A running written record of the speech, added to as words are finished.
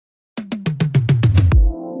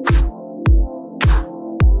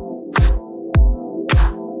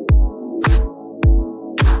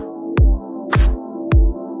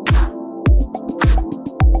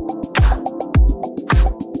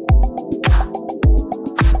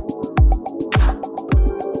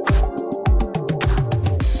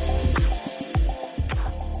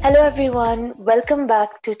Hello everyone, welcome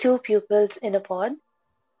back to Two Pupils in a Pod.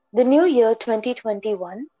 The new year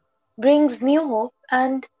 2021 brings new hope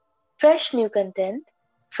and fresh new content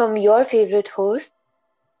from your favorite hosts,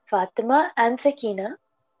 Fatima and Sakina.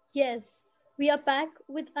 Yes, we are back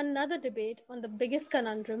with another debate on the biggest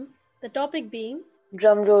conundrum, the topic being,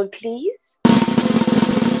 Drumroll please.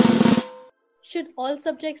 should all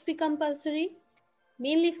subjects be compulsory?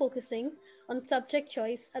 Mainly focusing on subject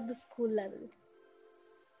choice at the school level.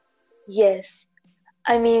 Yes,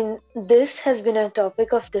 this has been a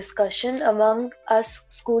topic of discussion among us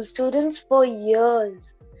school students for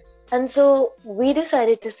years. And so we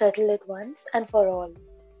decided to settle it once and for all.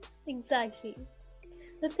 Exactly.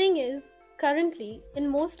 The thing is, currently, in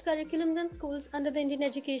most curriculums and schools under the Indian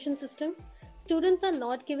education system, students are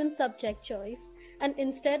not given subject choice and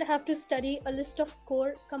instead have to study a list of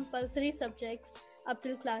core compulsory subjects up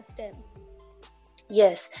till class 10.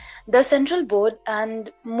 Yes, the central board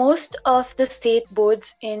and most of the state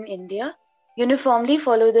boards in India uniformly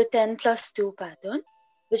follow the 10 plus 2 pattern,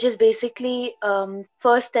 which is basically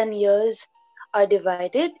first 10 years are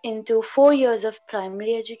divided into 4 years of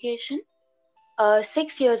primary education,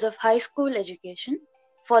 6 years of high school education,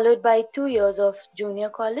 followed by 2 years of junior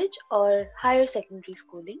college or higher secondary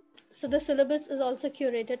schooling. So the syllabus is also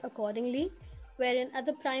curated accordingly, wherein at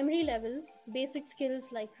the primary level, basic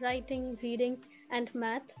skills like writing, reading, and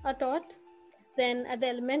math are taught. Then at the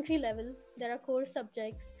elementary level, there are core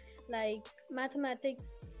subjects like mathematics,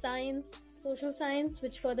 science, social science,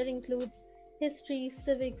 which further includes history,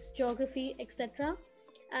 civics, geography, etc.,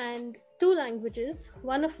 and two languages,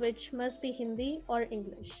 one of which must be Hindi or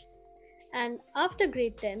English. And after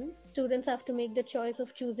grade 10, students have to make the choice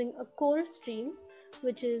of choosing a core stream,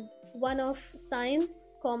 which is one of science,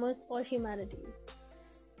 commerce, or humanities.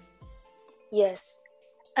 Yes,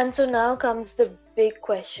 and so now comes the big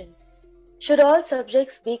question. Should all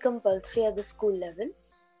subjects be compulsory at the school level?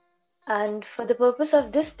 And for the purpose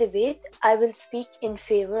of this debate, I will speak in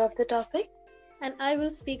favor of the topic. And I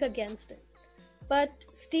will speak against it. But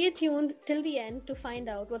stay tuned till the end to find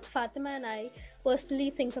out what Fatima and I personally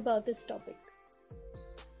think about this topic.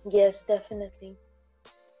 Yes, definitely.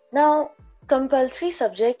 Now, compulsory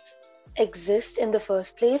subjects exist in the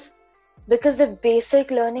first place because the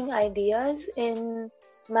basic learning ideas in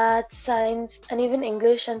math, science, and even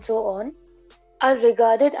English and so on are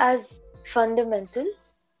regarded as fundamental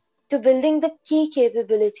to building the key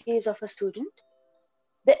capabilities of a student.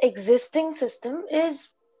 The existing system is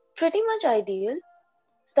pretty much ideal.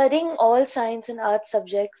 Studying all science and art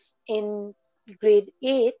subjects in grade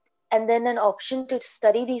 8 and then an option to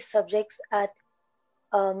study these subjects at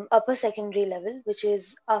upper secondary level, which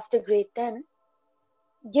is after grade 10,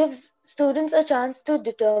 gives students a chance to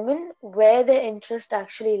determine where their interest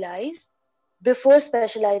actually lies before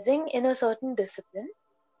specializing in a certain discipline.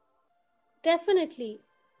 Definitely,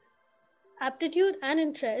 aptitude and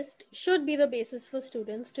interest should be the basis for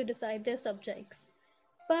students to decide their subjects.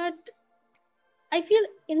 But I feel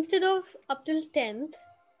instead of up till 10th,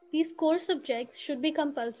 these core subjects should be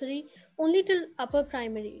compulsory only till upper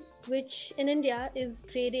primary, which in India is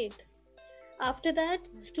grade 8. After that,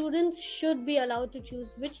 students should be allowed to choose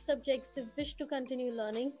which subjects they wish to continue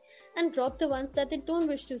learning and drop the ones that they don't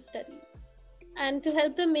wish to study. And to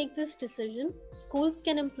help them make this decision, schools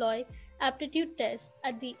can employ aptitude tests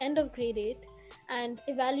at the end of grade 8 and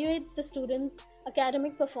evaluate the students'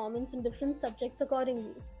 academic performance in different subjects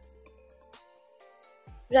accordingly.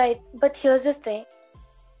 Right, but here's the thing.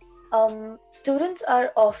 Students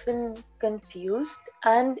are often confused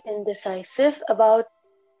and indecisive about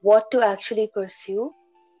what to actually pursue,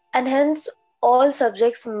 and hence all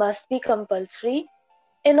subjects must be compulsory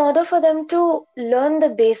in order for them to learn the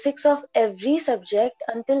basics of every subject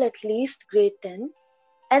until at least grade 10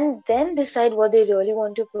 and then decide what they really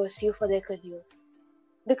want to pursue for their careers.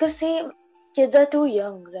 Because, see, kids are too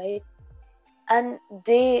young, right? And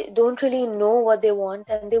they don't really know what they want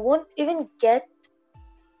and they won't even get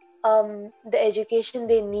the education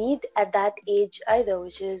they need at that age either,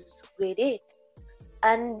 which is grade 8.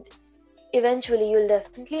 And eventually you'll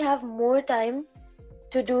definitely have more time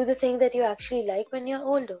to do the thing that you actually like when you're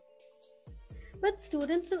older. But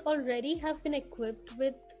students will already have been equipped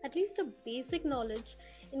with at least a basic knowledge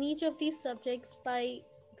in each of these subjects by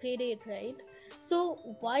grade 8, right? So,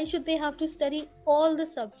 why should they have to study all the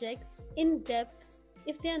subjects in depth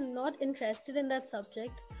if they are not interested in that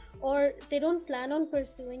subject or they don't plan on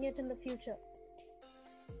pursuing it in the future?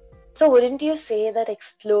 So wouldn't you say that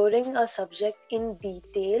exploring a subject in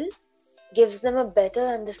detail gives them a better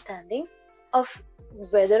understanding of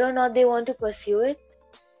whether or not they want to pursue it?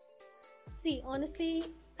 See, honestly,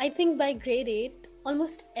 I think by grade 8,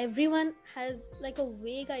 almost everyone has like a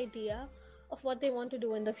vague idea of what they want to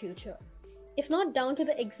do in the future. If not down to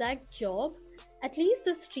the exact job, at least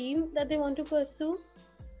the stream that they want to pursue.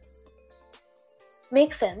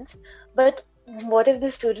 Makes sense. But what if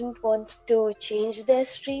the student wants to change their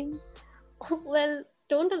stream? Well,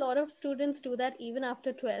 don't a lot of students do that even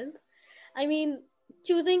after 12th? I mean,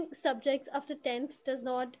 choosing subjects after 10th does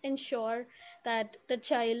not ensure that the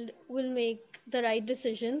child will make the right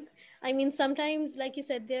decision. I mean, sometimes, like you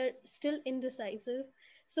said, they're still indecisive.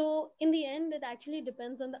 So, in the end, it actually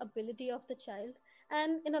depends on the ability of the child,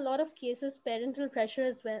 and in a lot of cases, parental pressure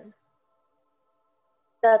as well.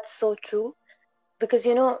 That's so true. Because,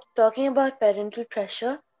 talking about parental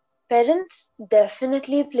pressure, parents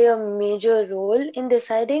definitely play a major role in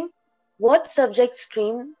deciding what subject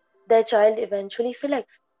stream their child eventually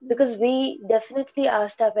selects. Because Mhm. we definitely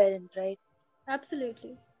asked our parents, right?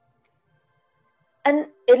 Absolutely. And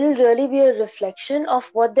it'll really be a reflection of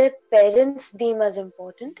what their parents deem as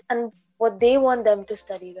important and what they want them to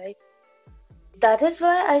study, right? That is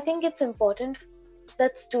why I think it's important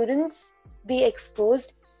that students be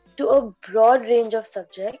exposed to a broad range of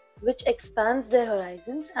subjects which expands their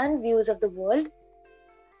horizons and views of the world,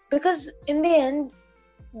 because in the end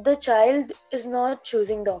the child is not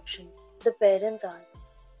choosing the options, the parents are.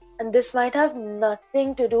 And this might have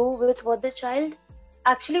nothing to do with what the child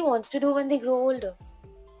actually wants to do when they grow older.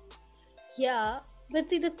 Yeah, but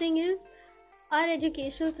see, the thing is, our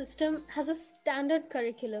educational system has a standard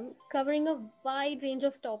curriculum covering a wide range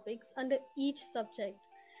of topics under each subject,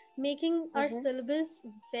 making our Hmm. syllabus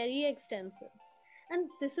very extensive. And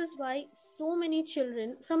this is why so many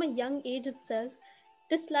children from a young age itself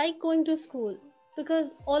dislike going to school,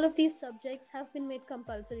 because all of these subjects have been made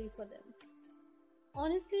compulsory for them.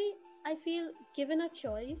 Honestly, I feel given a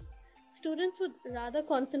choice, students would rather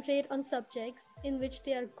concentrate on subjects in which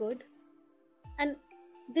they are good, and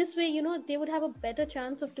this way, they would have a better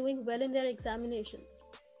chance of doing well in their examinations.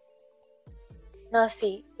 Now,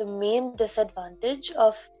 see, the main disadvantage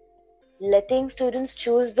of letting students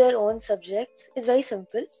choose their own subjects is very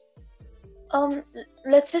simple.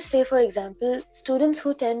 Let's just say, for example, students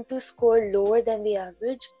who tend to score lower than the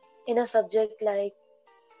average in a subject like,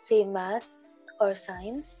 say, math or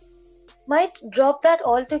science, might drop that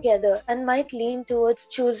altogether and might lean towards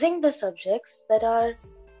choosing the subjects that are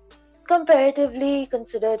comparatively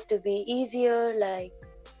considered to be easier, like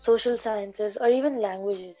social sciences or even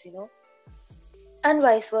languages, and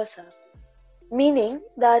vice versa. Meaning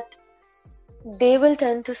that they will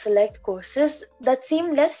tend to select courses that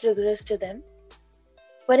seem less rigorous to them,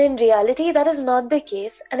 when in reality that is not the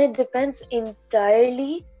case, and it depends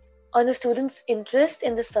entirely on the student's interest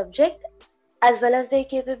in the subject as well as their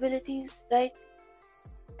capabilities, right?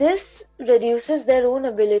 This reduces their own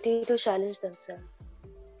ability to challenge themselves.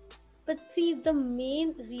 But see, the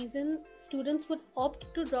main reason students would opt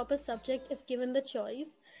to drop a subject if given the choice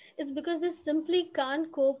is because they simply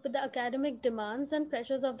can't cope with the academic demands and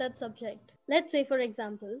pressures of that subject. Let's say, for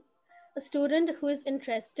example, a student who is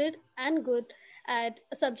interested and good at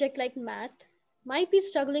a subject like math might be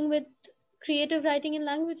struggling with creative writing in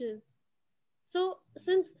languages. So,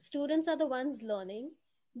 since students are the ones learning,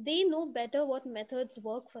 they know better what methods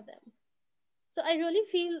work for them. So I really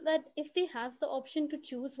feel that if they have the option to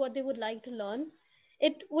choose what they would like to learn,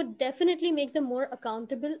 it would definitely make them more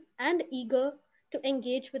accountable and eager to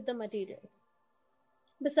engage with the material.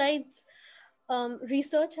 Besides,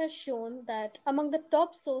 research has shown that among the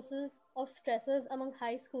top sources of stresses among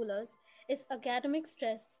high schoolers is academic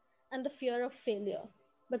stress and the fear of failure,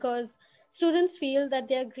 because students feel that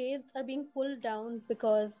their grades are being pulled down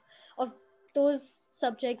because of those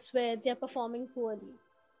subjects where they are performing poorly.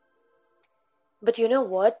 But you know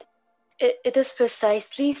what? It is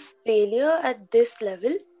precisely failure at this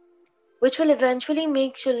level which will eventually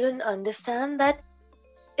make children understand that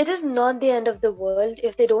it is not the end of the world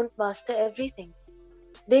if they don't master everything.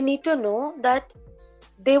 They need to know that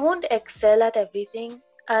they won't excel at everything,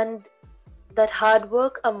 and that hard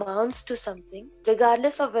work amounts to something,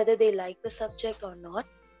 regardless of whether they like the subject or not.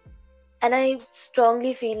 And I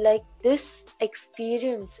strongly feel like this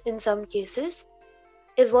experience, in some cases,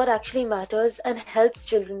 is what actually matters and helps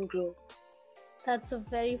children grow. That's a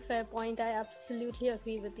very fair point. I absolutely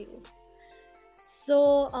agree with you.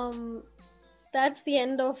 So, that's the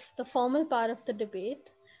end of the formal part of the debate.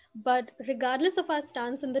 But regardless of our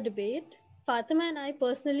stance in the debate, Fatima and I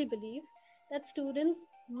personally believe that students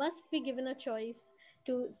must be given a choice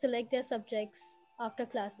to select their subjects after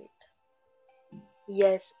class 8.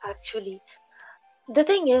 Yes, actually. The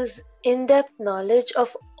thing is, in depth knowledge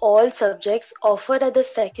of all subjects offered at the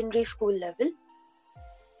secondary school level,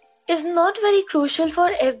 is not very crucial for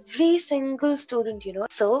every single student,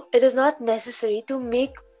 So it is not necessary to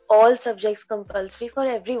make all subjects compulsory for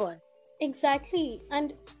everyone. Exactly.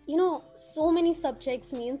 And so many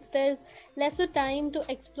subjects means there's lesser time to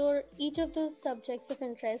explore each of those subjects of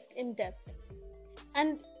interest in depth.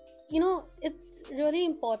 And it's really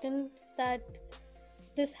important that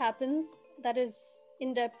this happens, that is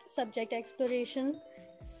in-depth subject exploration,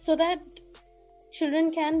 so that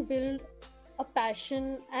children can build a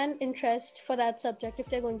passion and interest for that subject if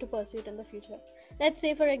they're going to pursue it in the future. Let's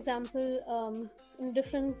say, for example, in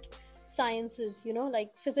different sciences,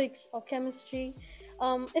 like physics or chemistry,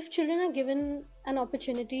 if children are given an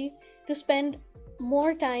opportunity to spend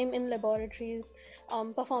more time in laboratories,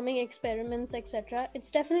 performing experiments, etc.,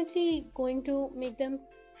 it's definitely going to make them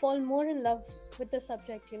fall more in love with the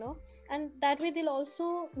subject, and that way they'll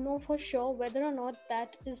also know for sure whether or not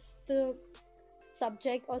that is the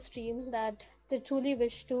subject or stream that they truly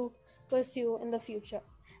wish to pursue in the future.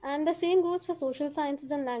 And the same goes for social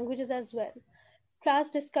sciences and languages as well. Class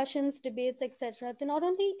discussions, debates, etc., they not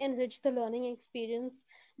only enrich the learning experience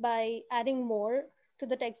by adding more to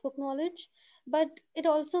the textbook knowledge, but it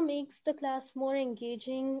also makes the class more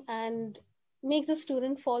engaging and makes the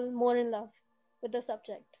student fall more in love with the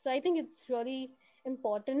subject. So I think it's really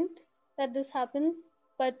important that this happens.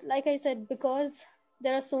 But like I said, because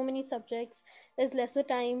there are so many subjects, there's lesser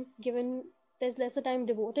time given, there's lesser time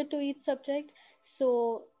devoted to each subject.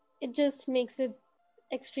 So it just makes it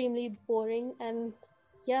extremely boring. And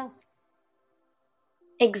yeah.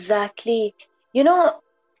 Exactly.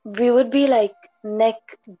 We would be like neck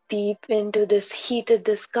deep into this heated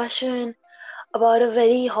discussion about a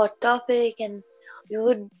very hot topic, and we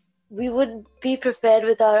would we would be prepared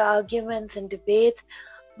with our arguments and debates,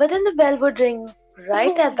 but then the bell would ring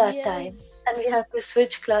right Oh at that time, yes. and we have to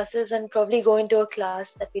switch classes and probably go into a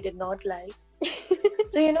class that we did not like.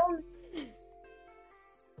 So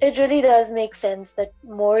it really does make sense that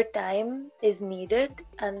more time is needed,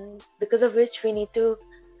 and because of which we need to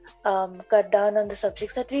cut down on the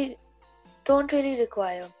subjects that we don't really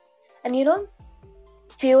require. And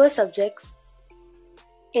fewer subjects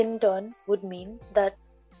in turn would mean that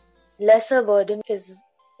lesser burden is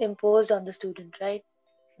imposed on the student, right?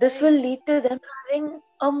 This will Right. lead to them having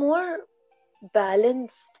a more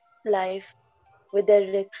balanced life with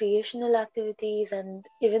their recreational activities and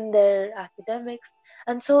even their academics.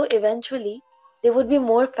 And so eventually, they would be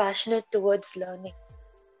more passionate towards learning.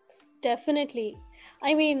 Definitely.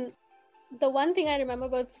 I mean, the one thing I remember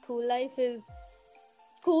about school life is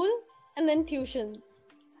school and then tuitions.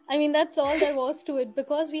 I mean, that's all there was to it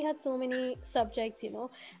because we had so many subjects,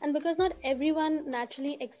 and because not everyone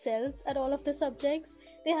naturally excels at all of the subjects,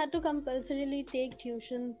 they had to compulsorily take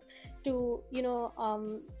tuitions to,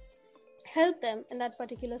 help them in that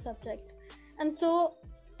particular subject. And so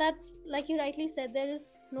that's, like you rightly said, there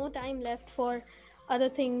is no time left for other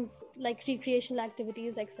things like recreational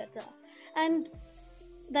activities, etc. And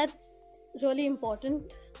that's really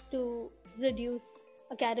important to reduce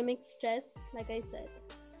academic stress, like I said.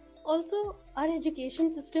 Also, our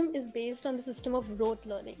education system is based on the system of rote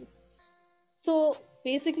learning. So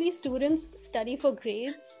basically, students study for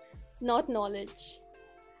grades, not knowledge.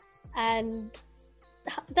 And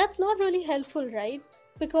that's not really helpful, right?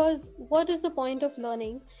 Because what is the point of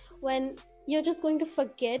learning when you're just going to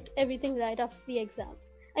forget everything right after the exam?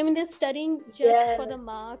 I mean, they're studying just Yeah, for the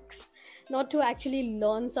marks, not to actually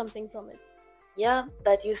learn something from it. yeah,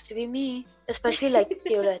 that used to be me, especially like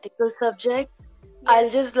theoretical subjects. I'll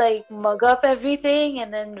Yes. just like mug up everything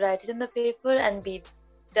and then write it in the paper and be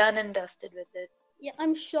done and dusted with it. Yeah,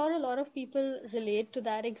 I'm sure a lot of people relate to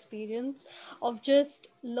that experience of just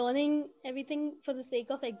learning everything for the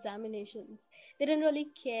sake of examinations. They didn't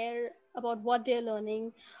really care about what they're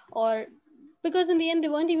learning, or because in the end, they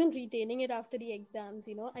weren't even retaining it after the exams.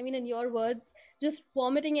 I mean, in your words, just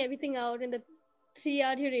vomiting everything out in the 3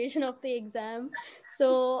 hour duration of the exam.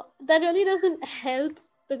 So that really doesn't help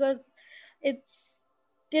because it's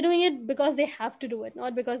they're doing it because they have to do it,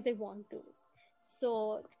 not because they want to.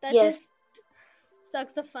 So that Yes, just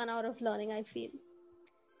sucks the fun out of learning, I feel.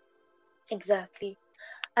 exactly.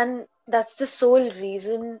 And that's the sole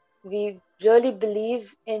reason we really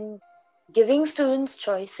believe in giving students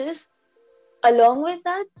choices. Along with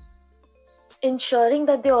that, ensuring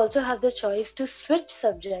that they also have the choice to switch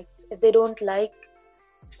subjects if they don't like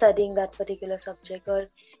studying that particular subject, or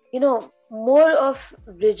more of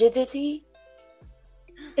rigidity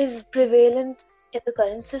is prevalent in the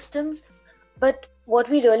current systems, but what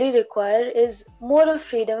we really require is more of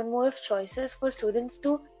freedom and more of choices for students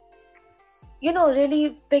to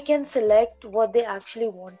really pick and select what they actually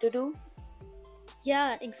want to do.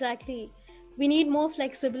 Yeah, exactly. we need more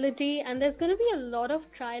flexibility, and there's going to be a lot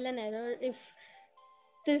of trial and error if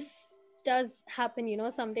this does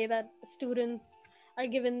happen, someday, that students are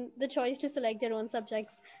given the choice to select their own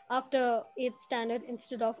subjects after 8th standard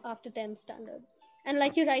instead of after 10th standard. And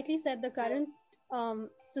like you rightly said, the current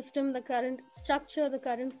system, the current structure, the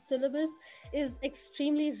current syllabus is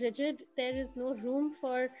extremely rigid. There is no room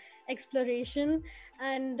for exploration,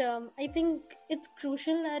 and I think it's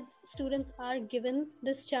crucial that students are given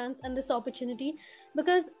this chance and this opportunity,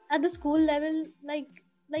 because at the school level,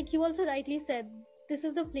 like you also rightly said, this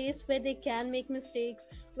is the place where they can make mistakes,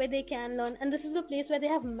 where they can learn, and this is the place where they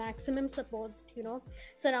have maximum support,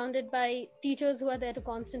 surrounded by teachers who are there to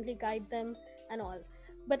constantly guide them and all.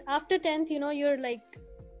 But after 10th, you're like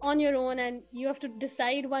on your own, and you have to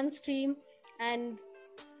decide one stream. And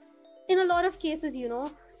in a lot of cases,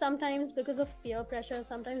 sometimes because of peer pressure,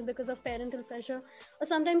 sometimes because of parental pressure, or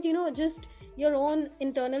sometimes, just your own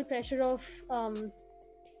internal pressure of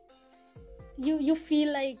you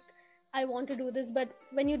feel like, I want to do this. But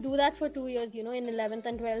when you do that for 2 years, in 11th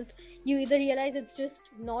and 12th, you either realize it's just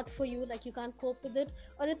not for you, like you can't cope with it,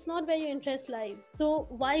 or it's not where your interest lies. So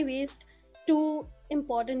why waste 2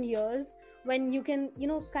 important years when you can,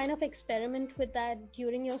 kind of experiment with that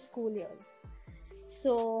during your school years?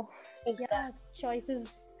 So yeah, choice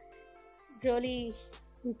is really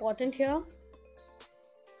important here.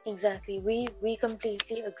 Exactly. We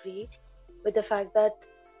completely agree with the fact that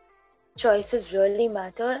choices really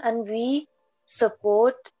matter, and we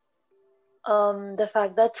support the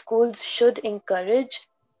fact that schools should encourage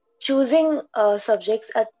choosing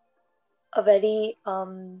subjects at a very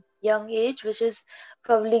young age, which is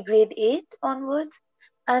probably grade 8 onwards.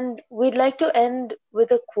 And we'd like to end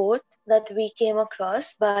with a quote that we came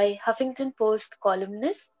across by Huffington Post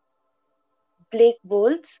columnist Blake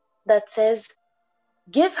Bolts that says,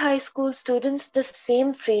 "Give high school students the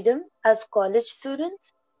same freedom as college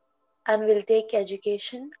students, and we'll take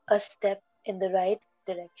education a step in the right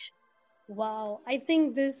direction." Wow, I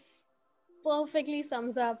think this perfectly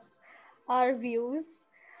sums up our views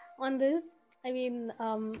on this. I mean,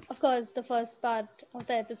 of course, the first part of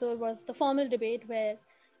the episode was the formal debate where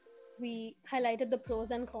we highlighted the pros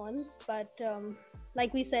and cons. But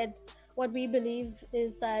like we said, what we believe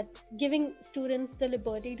is that giving students the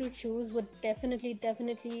liberty to choose would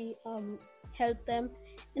definitely help them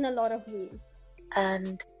in a lot of ways.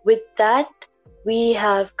 And with that, we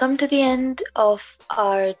have come to the end of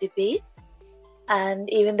our debate and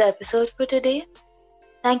even the episode for today.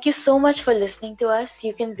 Thank you so much for listening to us.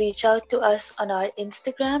 You can reach out to us on our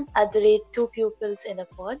Instagram at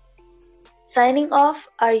 @2pupilsinapod. Signing off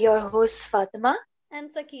are your hosts Fatima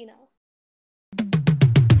and Sakina.